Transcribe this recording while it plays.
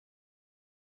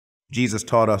Jesus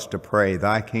taught us to pray,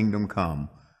 "Thy kingdom come,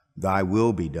 thy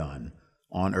will be done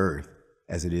on earth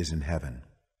as it is in heaven."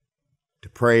 To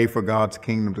pray for God's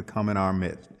kingdom to come in our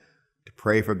midst, to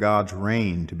pray for God's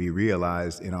reign to be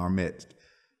realized in our midst,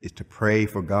 is to pray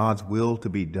for God's will to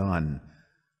be done,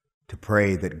 to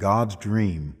pray that God's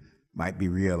dream might be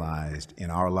realized in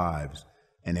our lives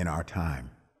and in our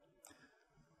time.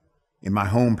 In my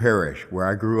home parish, where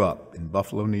I grew up in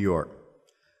Buffalo, New York,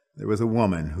 there was a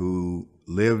woman who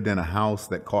lived in a house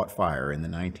that caught fire in the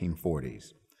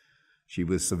 1940s. She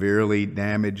was severely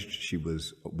damaged, she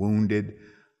was wounded,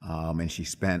 and she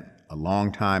spent a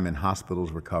long time in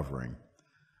hospitals recovering.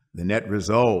 The net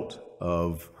result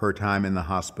of her time in the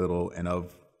hospital and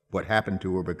of what happened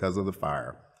to her because of the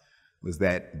fire was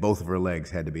that both of her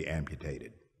legs had to be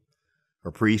amputated.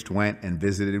 Her priest went and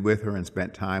visited with her and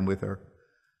spent time with her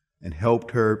and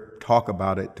helped her talk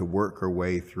about it to work her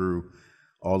way through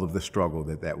all of the struggle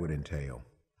that that would entail.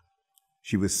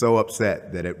 She was so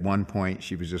upset that at one point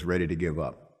she was just ready to give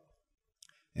up.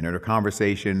 And in her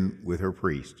conversation with her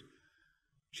priest,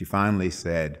 she finally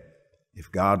said,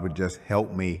 "If God would just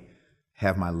help me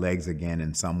have my legs again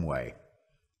in some way,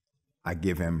 I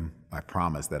give him my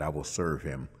promise that I will serve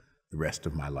him the rest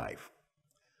of my life."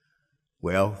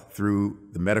 Well, through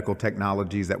the medical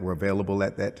technologies that were available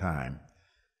at that time,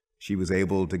 she was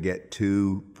able to get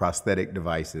 2 prosthetic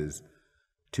devices,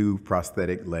 2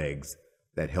 prosthetic legs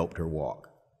that helped her walk.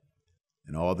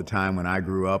 And all the time when I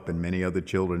grew up and many other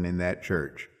children in that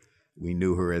church, we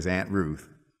knew her as Aunt Ruth,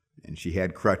 and she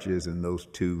had crutches and those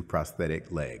 2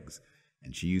 prosthetic legs.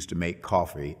 And she used to make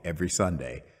coffee every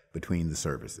Sunday between the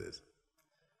services.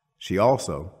 She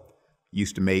also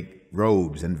used to make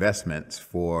robes and vestments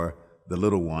for the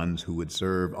little ones who would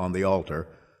serve on the altar,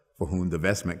 for whom the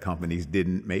vestment companies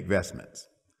didn't make vestments.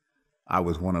 I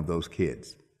was one of those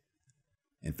kids.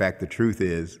 In fact, the truth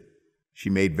is, she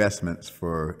made vestments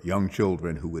for young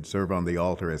children who would serve on the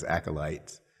altar as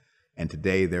acolytes, and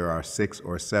today there are 6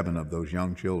 or 7 of those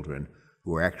young children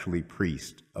who are actually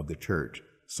priests of the church,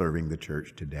 serving the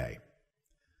church today.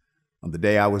 On the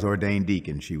day I was ordained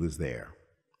deacon, she was there,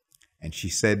 and she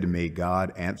said to me,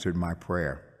 "God answered my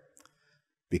prayer,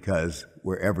 because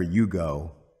wherever you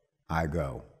go, I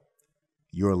go.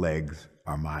 Your legs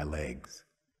are my legs,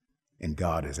 and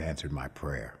God has answered my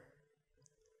prayer.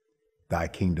 Thy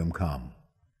kingdom come,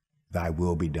 thy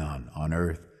will be done on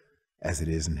earth as it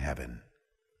is in heaven."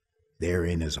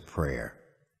 Therein is a prayer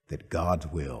that God's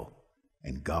will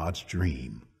and God's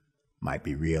dream might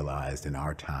be realized in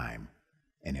our time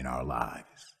and in our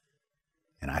lives.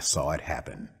 And I saw it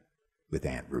happen with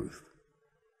Aunt Ruth.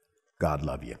 God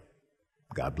love you.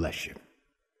 God bless you.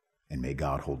 And may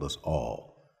God hold us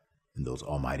all in those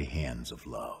almighty hands of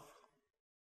love.